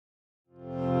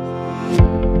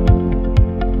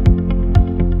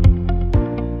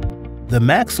The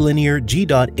MAXLINEAR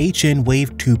G.hn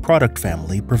Wave-2 product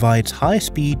family provides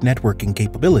high-speed networking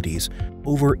capabilities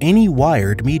over any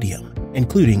wired medium,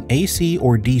 including AC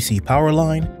or DC power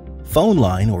line, phone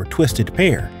line or twisted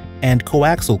pair, and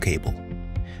coaxial cable.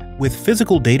 With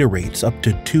physical data rates up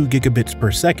to 2 gigabits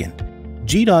per second,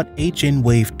 G.hn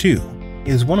Wave-2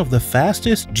 is one of the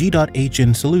fastest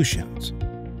G.hn solutions.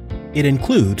 It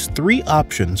includes 3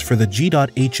 options for the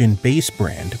G.hn base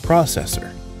brand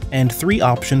processor and 3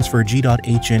 options for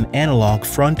G.hn analog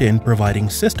front-end, providing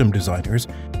system designers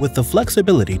with the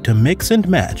flexibility to mix and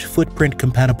match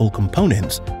footprint-compatible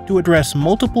components to address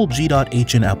multiple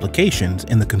G.hn applications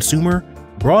in the consumer,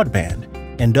 broadband,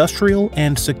 industrial,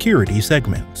 and security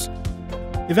segments.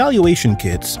 Evaluation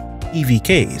kits,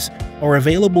 EVKs, are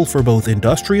available for both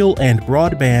industrial and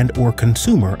broadband or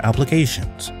consumer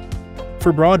applications.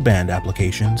 For broadband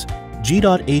applications,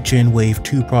 G.hn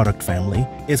Wave-2 product family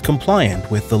is compliant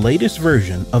with the latest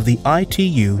version of the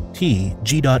ITU-T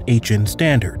G.hn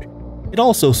standard. It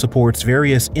also supports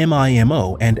various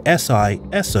MIMO and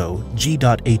SI-SO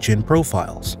G.hn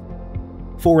profiles.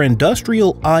 For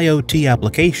industrial IoT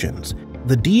applications,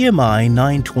 the DMI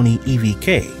 920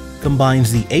 EVK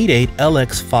combines the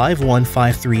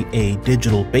 88LX5153A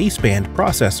digital baseband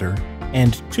processor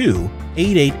and 2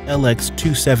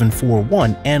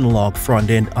 88LX2741 analog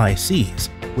front-end ICs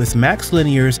with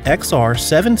MaxLinear's EXAR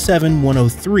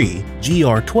 77103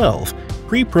 GR12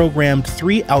 pre-programmed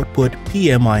 3-output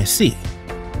PMIC,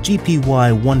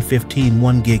 GPY 115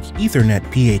 1Gig Ethernet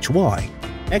PHY,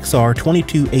 EXAR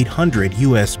 22800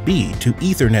 USB to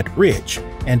Ethernet bridge,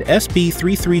 and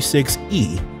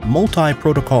SP336E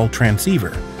multi-protocol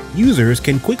transceiver. Users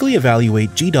can quickly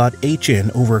evaluate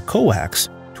G.hn over coax,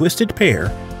 twisted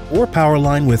pair, or power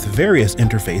line with various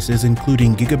interfaces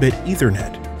including Gigabit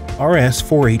Ethernet,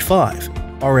 RS485,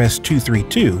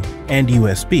 RS232, and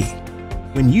USB.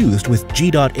 When used with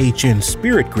G.hn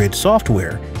Spirit Grid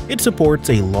software, it supports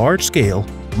a large-scale,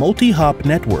 multi-hop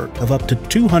network of up to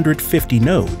 250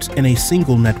 nodes in a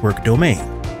single network domain.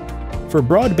 For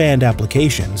broadband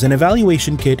applications, an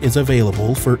evaluation kit is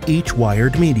available for each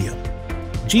wired medium.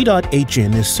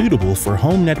 G.hn is suitable for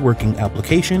home networking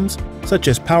applications such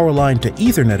as power line to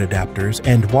Ethernet adapters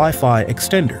and Wi-Fi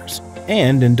extenders,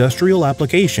 and industrial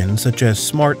applications such as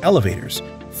smart elevators,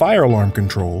 fire alarm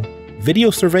control, video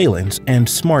surveillance, and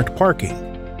smart parking.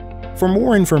 For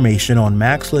more information on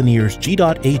MaxLinear's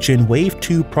G.hn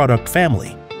Wave-2 product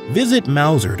family, visit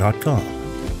Mouser.com.